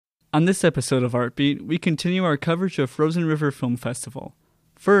On this episode of Artbeat, we continue our coverage of Frozen River Film Festival.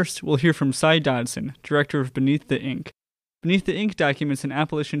 First, we'll hear from Cy Dodson, director of Beneath the Ink. Beneath the Ink documents an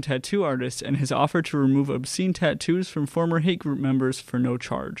Appalachian tattoo artist and his offer to remove obscene tattoos from former hate group members for no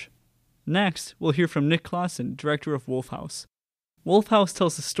charge. Next, we'll hear from Nick Clausen, director of Wolf House. Wolf House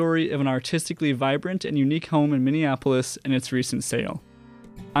tells the story of an artistically vibrant and unique home in Minneapolis and its recent sale.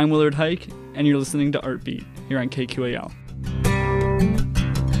 I'm Willard Hike, and you're listening to Artbeat, here on KQAL.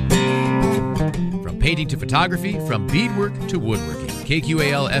 From painting to photography, from beadwork to woodworking,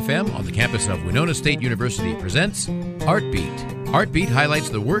 KQAL-FM on the campus of Winona State University presents Artbeat. Artbeat highlights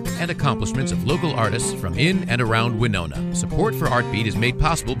the work and accomplishments of local artists from in and around Winona. Support for Artbeat is made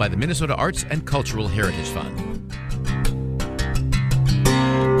possible by the Minnesota Arts and Cultural Heritage Fund.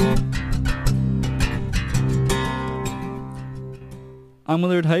 I'm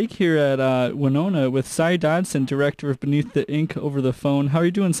Willard Hike here at Winona with Cy Dodson, director of Beneath the Ink, over the phone. How are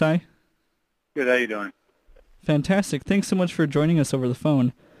you doing, Cy? Good, how you doing? Fantastic. Thanks so much for joining us over the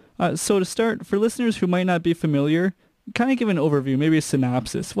phone. So to start, for listeners who might not be familiar, kind of give an overview, maybe a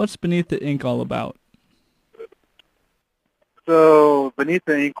synopsis. What's Beneath the Ink all about? So Beneath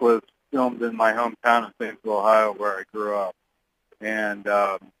the Ink was filmed in my hometown of Zanesville, Ohio, where I grew up. And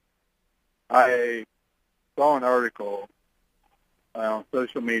I saw an article on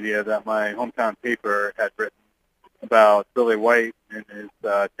social media that my hometown paper had written about Billy White and his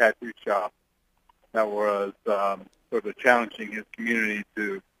tattoo shop that was sort of challenging his community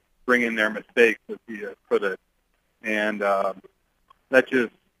to bring in their mistakes, as he put it. And that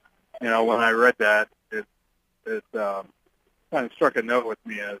just, when I read that, it kind of struck a note with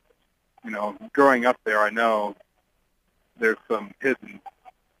me as, growing up there, I know there's some hidden,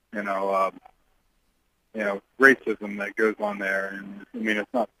 racism that goes on there. And,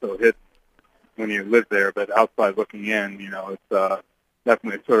 it's not so hidden when you live there, but outside looking in, it's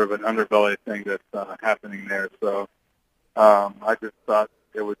definitely sort of an underbelly thing that's happening there. So I just thought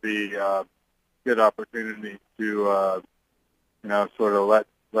it would be a good opportunity to, sort of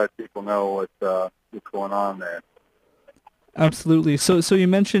let people know what's going on there. Absolutely. So you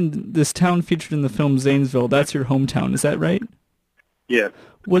mentioned this town featured in the film Zanesville. That's your hometown, is that right? Yeah.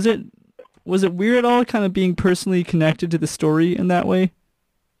 Was it weird at all, kind of being personally connected to the story in that way?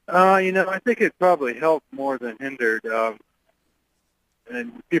 I think it probably helped more than hindered.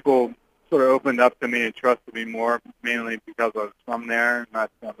 And people sort of opened up to me and trusted me more, mainly because I was from there,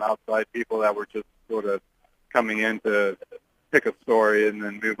 not some outside people that were just sort of coming in to pick a story and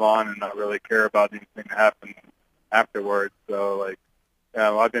then move on and not really care about anything that happened afterwards. So,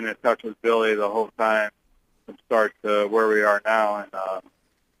 I've been in touch with Billy the whole time from start to where we are now, and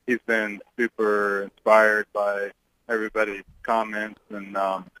he's been super inspired by everybody's comments and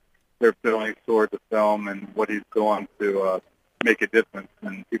their feelings toward the film and what he's doing to make a difference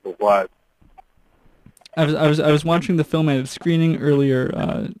in people's lives. I was watching the film at a screening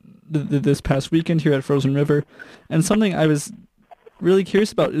earlier this past weekend here at Frozen River, and something I was really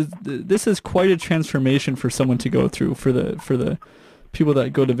curious about is this is quite a transformation for someone to go through for the people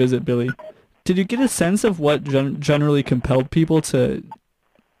that go to visit Billy. Did you get a sense of what generally compelled people to,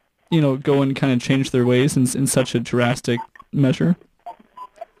 go and kind of change their ways in such a drastic measure?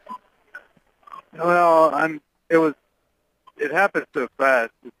 Well, it happened so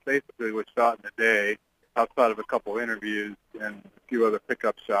fast. It basically was shot in a day, outside of a couple interviews and a few other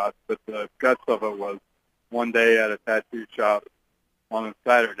pickup shots. But the guts of it was one day at a tattoo shop on a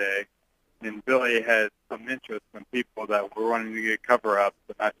Saturday, and Billy had some interest from people that were wanting to get cover-ups.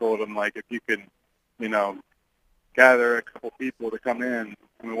 And I told him, if you can, gather a couple people to come in,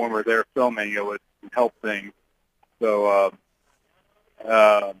 when we're there filming, it would help things. So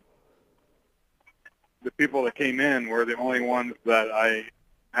the people that came in were the only ones that I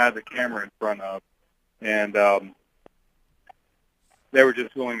had the camera in front of, and they were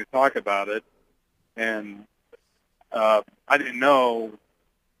just willing to talk about it. And I didn't know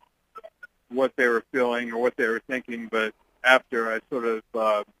what they were feeling or what they were thinking, but after I sort of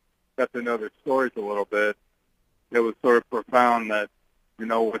got to know their stories a little bit, it was sort of profound that,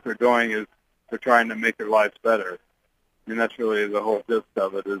 what they're doing is they're trying to make their lives better. And that's really the whole gist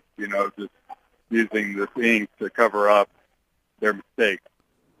of it is, just using this ink to cover up their mistakes.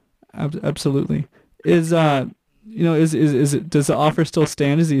 Absolutely. Is it, does the offer still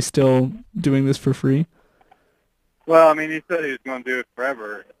stand? Is he still doing this for free? Well, he said he was going to do it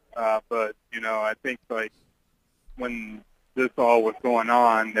forever. But, I think, when this all was going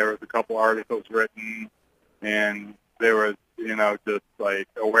on, there was a couple articles written, and there was, just,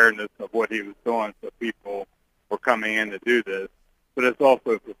 awareness of what he was doing, so people were coming in to do this. But it's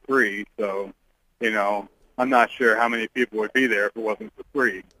also for free, so, I'm not sure how many people would be there if it wasn't for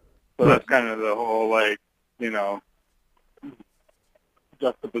free. So that's kind of the whole, like,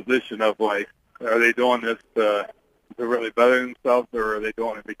 juxtaposition of, like, are they doing this to really better themselves, or are they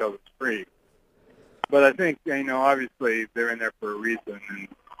doing it because it's free? But I think, obviously they're in there for a reason,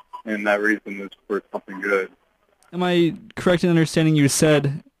 and that reason is for something good. Am I correct in understanding you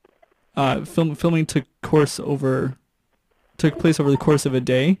said filming took place over the course of a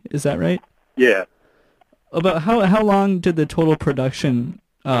day? Is that right? Yeah. About how long did the total production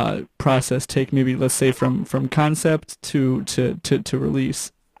process take? Maybe let's say from concept to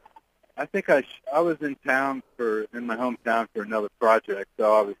release. I think I was in my hometown for another project,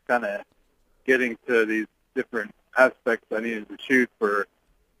 so I was kind of getting to these different aspects I needed to shoot for,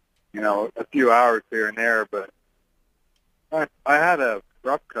 a few hours here and there. But I had a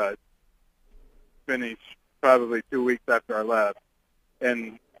rough cut finish probably 2 weeks after I left,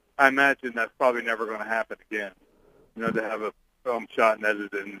 and I imagine that's probably never going to happen again. To have a film shot and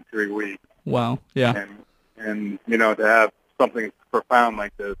edited in 3 weeks. Wow. Yeah. And to have something profound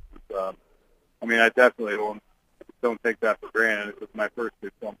like this. I definitely don't take that for granted, because my first two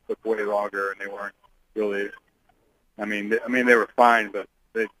films took way longer, and they weren't really. They were fine, but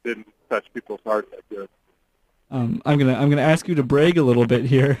they didn't touch people's hearts like this. I'm gonna ask you to brag a little bit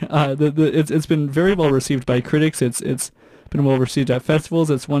here. It's been very well received by critics. It's been well received at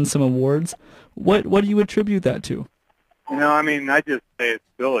festivals. It's won some awards. What do you attribute that to? I just say it's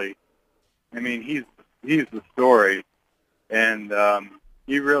Billy. He's the story, and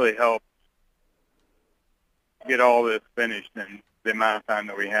he really helped get all this finished in the amount of time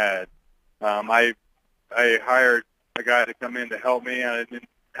that we had. I hired a guy to come in to help me. I didn't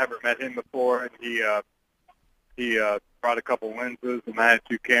ever met him before, and he brought a couple lenses, and I had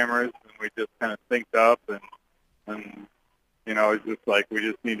 2 cameras, and we just kind of synced up, and it's just like we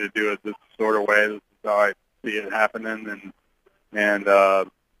just need to do it this sort of way. This is how I see it happening, and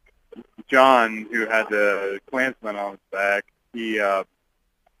John, who had the Klansman on his back, he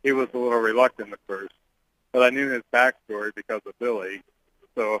was a little reluctant at first, but I knew his backstory because of Billy.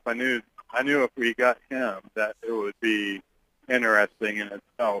 So I knew if we got him that it would be interesting in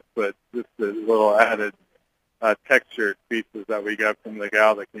itself. But just the little added textured pieces that we got from the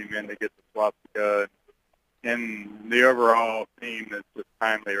gal that came in to get the swastika, and the overall theme is just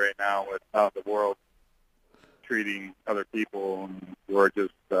timely right now with how the world's treating other people, and we're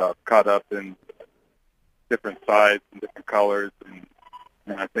just caught up in different sides and different colors, and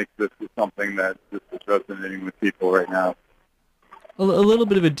I think this is something that just is resonating with people right now. A little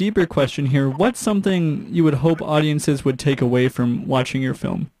bit of a deeper question here. What's something you would hope audiences would take away from watching your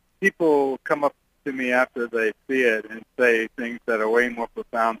film? People come up to me after they see it and say things that are way more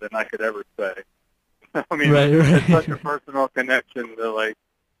profound than I could ever say. Right. It's such a personal connection to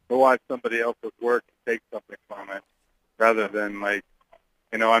watch somebody else's work and take something from it, rather than I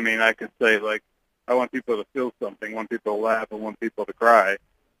could say, I want people to feel something, I want people to laugh, I want people to cry.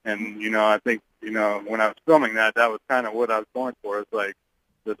 And, I think, when I was filming that was kind of what I was going for. It's like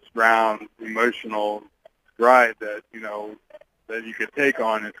this round, emotional ride that, that you could take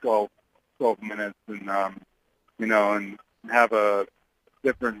on in 12 minutes, and, and have a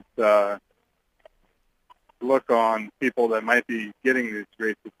different look on people that might be getting these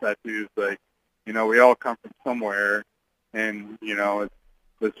racist tattoos. We all come from somewhere, and, it's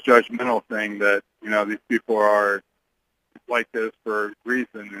this judgmental thing that, these people are like this for a reason,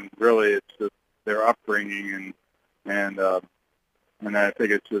 and really it's just their upbringing, and I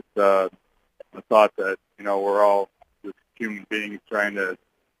think it's just the thought that, we're all just human beings trying to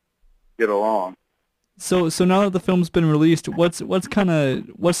get along. So now that the film's been released, what's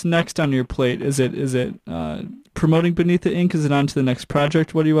next on your plate? Is it promoting Beneath the Ink? Is it on to the next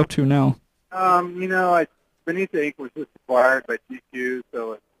project? What are you up to now? Beneath the Ink was just acquired by GQ,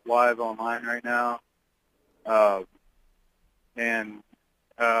 so it's live online right now. And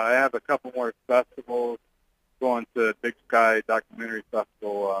I have a couple more festivals, going to Big Sky Documentary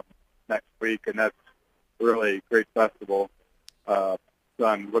Festival next week, and that's a really great festival. So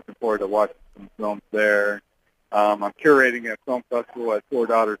I'm looking forward to watching some films there. I'm curating a film festival at Four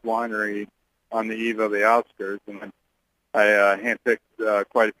Daughters Winery on the eve of the Oscars, and I handpicked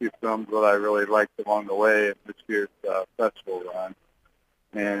quite a few films that I really liked along the way in this year's festival run.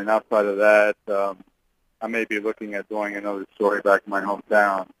 And outside of that, I may be looking at doing another story back in my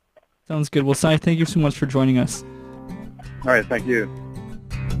hometown. Sounds good. Well, Cy, thank you so much for joining us. All right, thank you.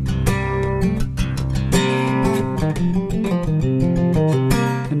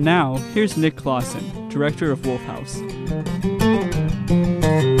 And now, here's Nick Clausen, director of Wolf House.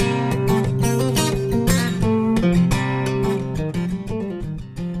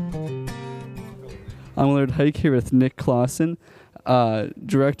 I'm Willard Hike here with Nick Clausen.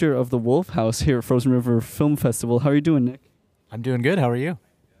 director of the Wolf House here at Frozen River Film Festival. How are you doing, Nick? I'm doing good. How are you?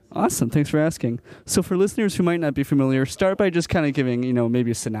 Awesome. Thanks for asking. So for listeners who might not be familiar, start by just kind of giving,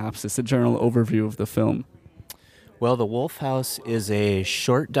 maybe a synopsis, a general overview of the film. Well, The Wolf House is a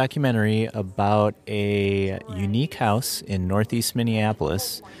short documentary about a unique house in northeast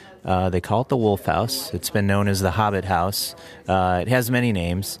Minneapolis. They call it the Wolf House. It's been known as the Hobbit House. It has many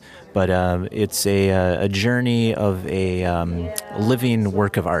names, but it's a journey of a living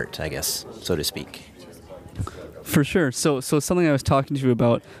work of art, I guess, so to speak. For sure. So something I was talking to you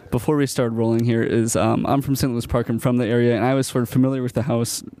about before we started rolling here is I'm from St. Louis Park. I'm from the area, and I was sort of familiar with the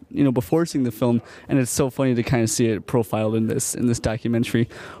house, before seeing the film. And it's so funny to kind of see it profiled in this documentary.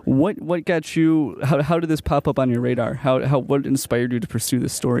 What got you? How did this pop up on your radar? What inspired you to pursue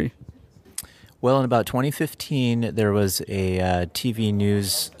this story? Well, in about 2015, there was a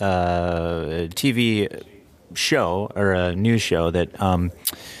TV show or a news show that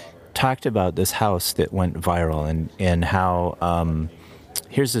talked about this house that went viral and how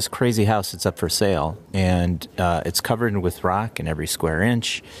here's this crazy house that's up for sale, and it's covered with rock in every square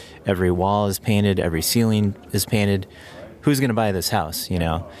inch. Every wall is painted. Every ceiling is painted. Who's going to buy this house,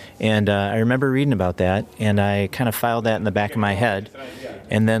 And I remember reading about that, and I kind of filed that in the back of my head.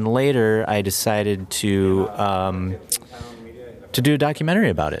 And then later I decided to do a documentary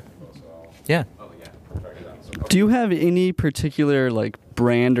about it. Yeah. Do you have any particular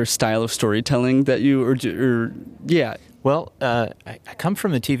brand or style of storytelling that you yeah? Well, I come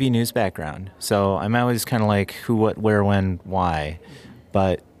from a TV news background, so I'm always kind of like who, what, where, when, why.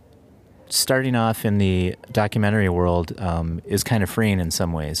 But starting off in the documentary world is kind of freeing in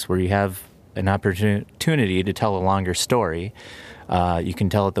some ways, where you have an opportunity to tell a longer story. You can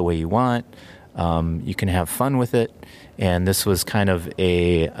tell it the way you want. You can have fun with it. And this was kind of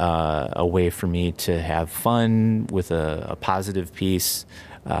a way for me to have fun with a positive piece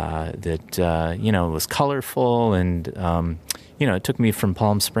that was colorful, and it took me from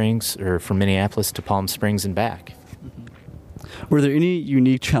from Minneapolis to Palm Springs and back. Were there any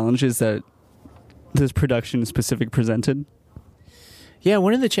unique challenges that this production specific presented? Yeah,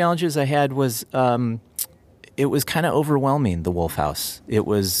 one of the challenges I had was it was kind of overwhelming, the Wolf House. It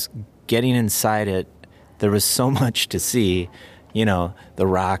was getting inside it. There was so much to see, the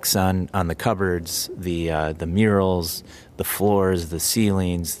rocks on the cupboards, the murals, the floors, the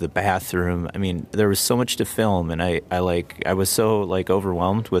ceilings, the bathroom. I mean, there was so much to film, and I was so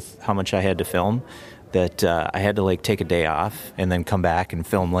overwhelmed with how much I had to film that I had to take a day off and then come back and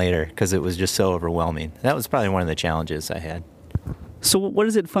film later because it was just so overwhelming. That was probably one of the challenges I had. So what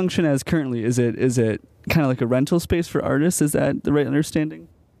does it function as currently? Is it kind of like a rental space for artists? Is that the right understanding?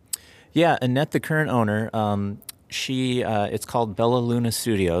 Yeah, Annette, the current owner, it's called Bella Luna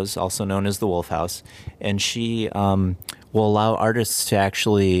Studios, also known as the Wolf House, and she will allow artists to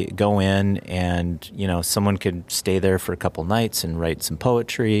actually go in and, someone could stay there for a couple nights and write some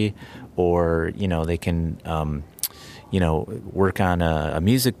poetry, or, they can, work on a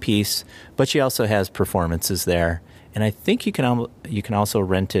music piece, but she also has performances there, and I think you can also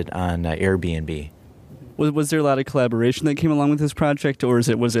rent it on Airbnb. Was there a lot of collaboration that came along with this project, or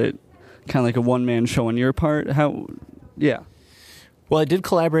was it kind of like a one-man show on your part? Yeah. Well, I did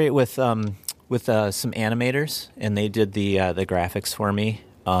collaborate with some animators, and they did the graphics for me.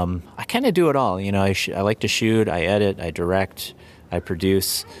 I kind of do it all. I like to shoot, I edit, I direct, I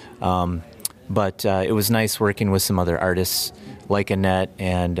produce. But it was nice working with some other artists like Annette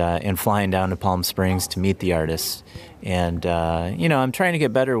and flying down to Palm Springs to meet the artists. And, I'm trying to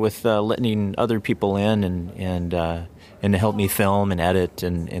get better with letting other people in and to help me film and edit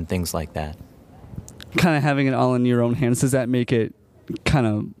and things like that. Kind of having it all in your own hands, does that make it kind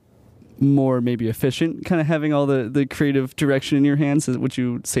of more maybe efficient, kind of having all the creative direction in your hands? Would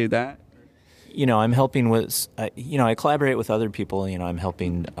you say that? I'm helping with, I collaborate with other people. I'm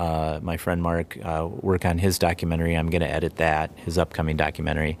helping my friend Mark work on his documentary. I'm going to edit that, his upcoming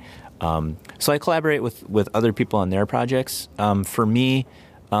documentary. So I collaborate with other people on their projects. For me,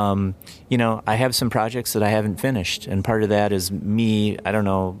 I have some projects that I haven't finished, and part of that is me, I don't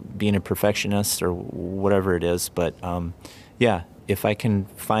know, being a perfectionist or whatever it is. But, if I can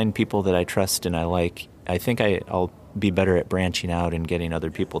find people that I trust and I like, I think I'll be better at branching out and getting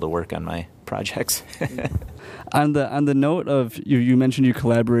other people to work on my projects. On the note of, you mentioned you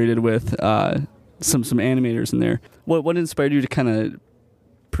collaborated with some animators in there. What inspired you to kind of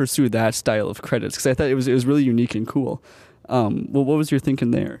pursue that style of credits? Because I thought it was really unique and cool. What was your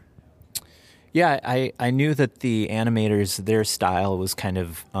thinking there? Yeah, I knew that the animators, their style was kind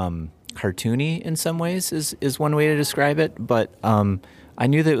of cartoony in some ways is one way to describe it, but I I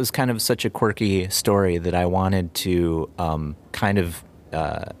knew that it was kind of such a quirky story that I wanted to kind of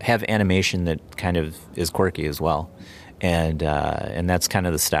have animation that kind of is quirky as well, and that's kind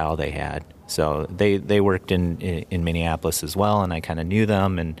of the style they had. So they worked in Minneapolis as well, and I kind of knew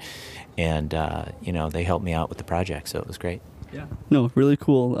them, and they helped me out with the project, so it was great. Yeah. No, really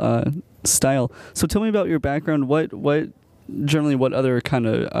cool style. So tell me about your background. What other kind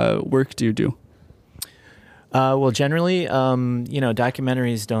of work do you do? Well, generally,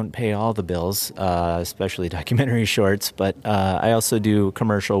 documentaries don't pay all the bills, especially documentary shorts, but I also do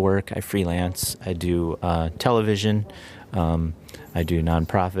commercial work. I freelance. I do television. I do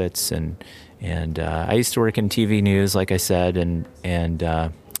nonprofits, and I used to work in TV news, like I said, and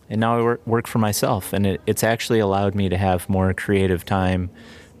now I work for myself, and it's actually allowed me to have more creative time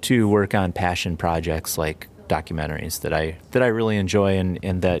to work on passion projects like documentaries that I really enjoy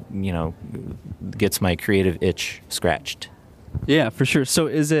and that gets my creative itch scratched. Yeah, for sure. So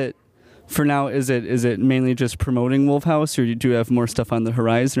is it mainly just promoting Wolf House, or do you have more stuff on the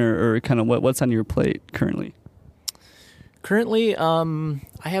horizon, or kind of what's on your plate currently? Currently, I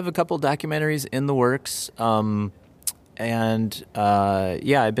have a couple documentaries in the works, I've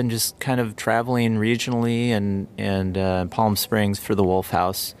been just kind of traveling regionally and Palm Springs for the Wolf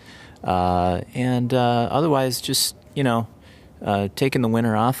House. Otherwise, just taking the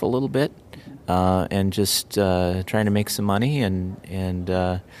winter off a little bit, and just trying to make some money and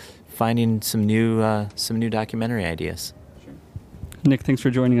finding some new documentary ideas. Sure. Nick, thanks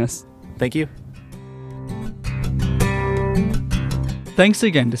for joining us. Thank you. Thanks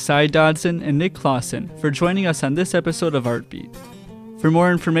again to Cy Dodson and Nick Clausen for joining us on this episode of Artbeat. For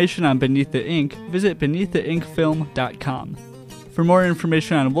more information on Beneath the Ink, visit beneaththeinkfilm.com. For more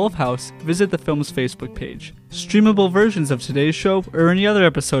information on Wolf House, visit the film's Facebook page. Streamable versions of today's show or any other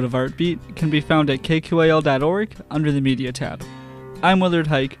episode of Artbeat can be found at kqal.org under the Media tab. I'm Willard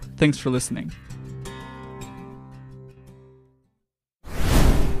Hike. Thanks for listening.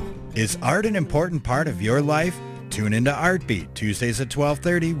 Is art an important part of your life? Tune into Artbeat Tuesdays at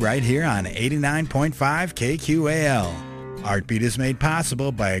 12:30 right here on 89.5 KQAL. Artbeat is made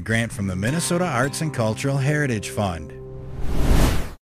possible by a grant from the Minnesota Arts and Cultural Heritage Fund.